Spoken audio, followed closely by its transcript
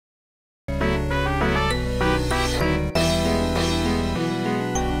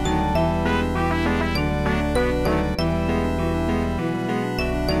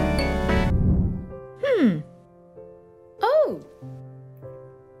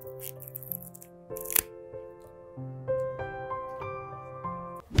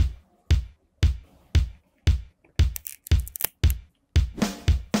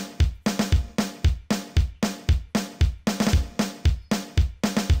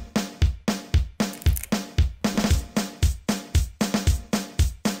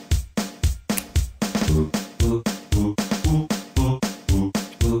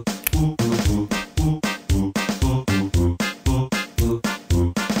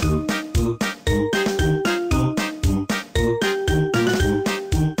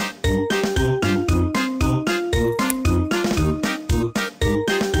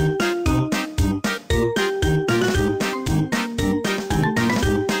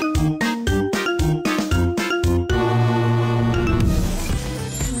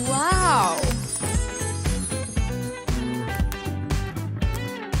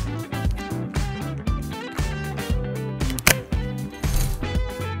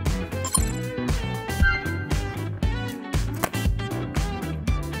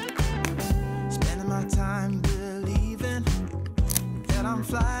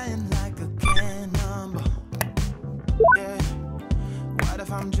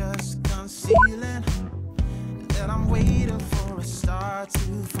if I'm just concealing that I'm waiting for a star to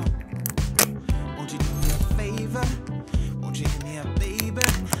fall? Won't you do me a favor? Won't you give me a baby?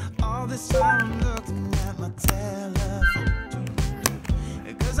 All this time I'm looking at my telephone,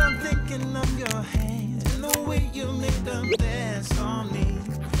 'cause I'm thinking of your hands and the way you made them dance on me,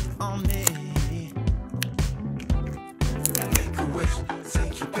 on me. Make a wish,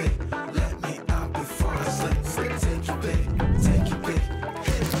 take your pick, let me out before I slip. Take your pick, take your pick,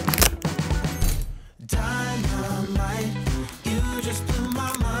 hit. Dynamite, you just blew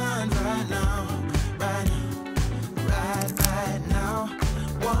my mind right now, right now, right now.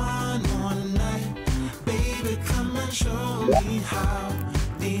 One more night, baby, come and show me how,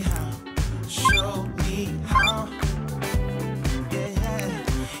 show me how. Yeah, yeah,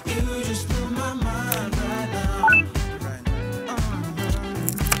 you just blew my mind right now.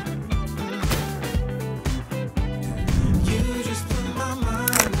 You just blew my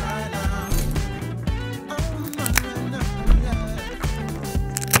mind right now.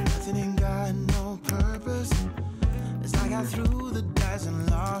 Nothing ain't got no purpose. It's like I threw the dice and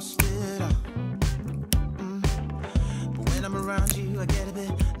lost it all. But when I'm around you, I get a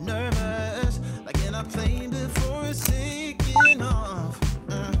bit nervous, like in a plane before it's taking off.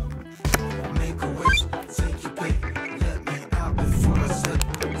 Make a wish, take your pick, let me out before I slip.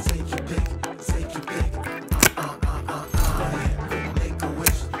 Take your pick, take your pick. Make a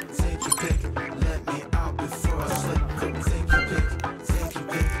wish, take your pick, let me out before I slip. Take your pick, take your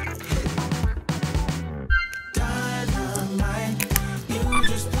pick, hit. Dynamite, you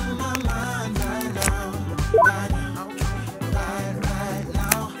just blew my mind right now, right now, right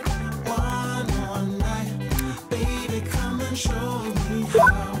now. One more night, baby, come and show me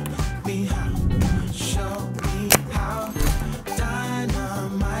how, show me how.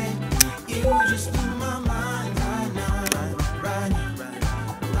 Dynamite, you just blew my mind right now, right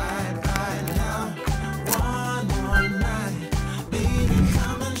now. One more night, baby,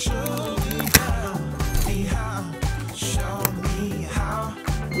 come and show me how, show me how.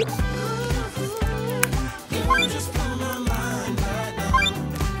 You just blew my mind right now.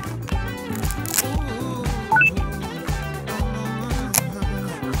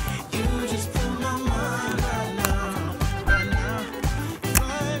 You just blew my mind right now, right now,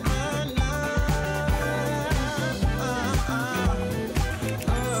 right now.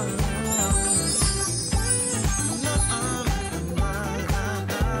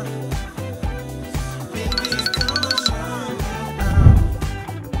 Baby, come and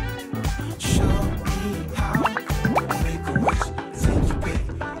show me how. Make a wish, take your pick,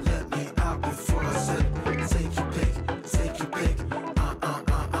 let me out before I slip. Take your pick, take your pick.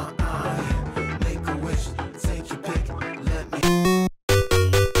 Make a wish, take your pick, let me.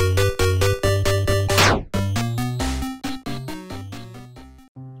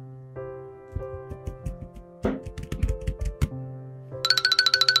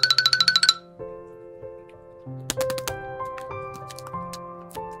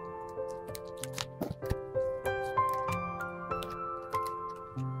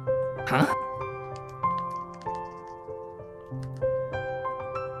 Huh?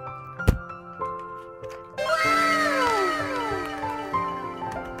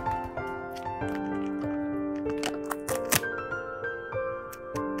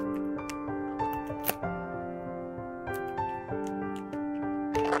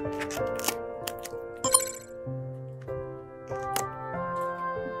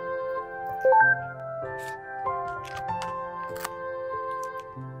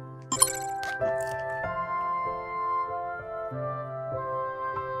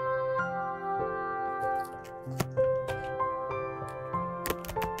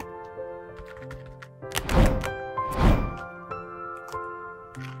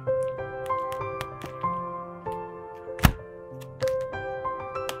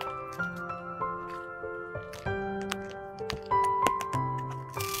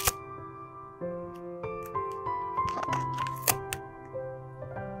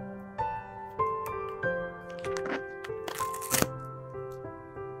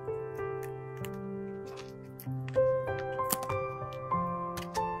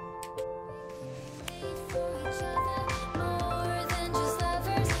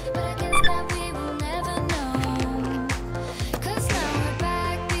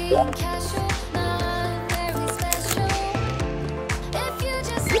 Casual, not very special. If you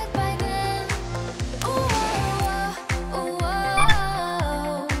just sit by then, ooh, ooh, ooh,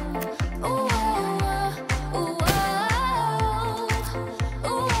 ooh, ooh, ooh, ooh,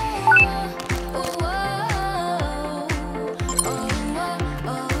 ooh, ooh,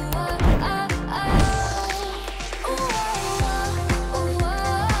 ooh.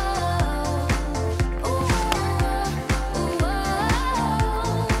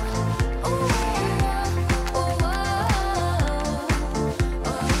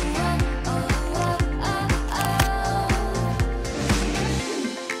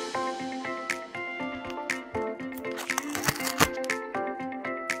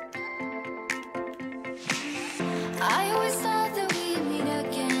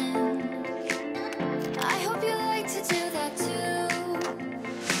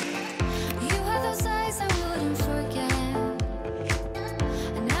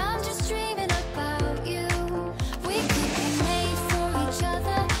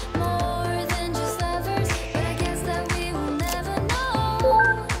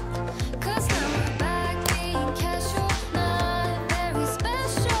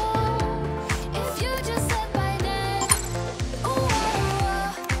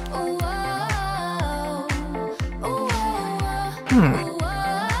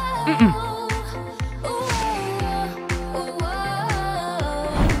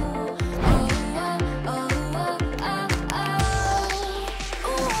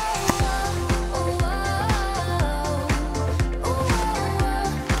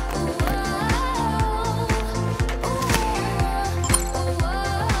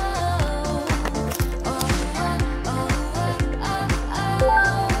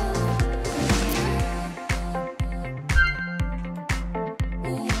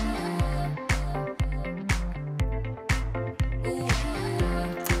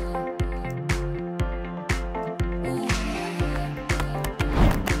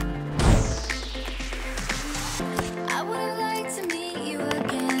 I would have liked to meet you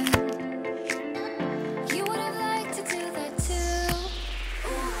again. You would have liked to do that too.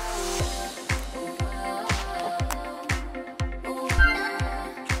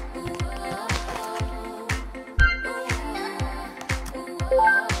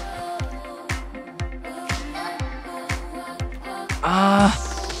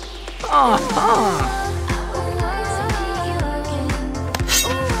 Aha!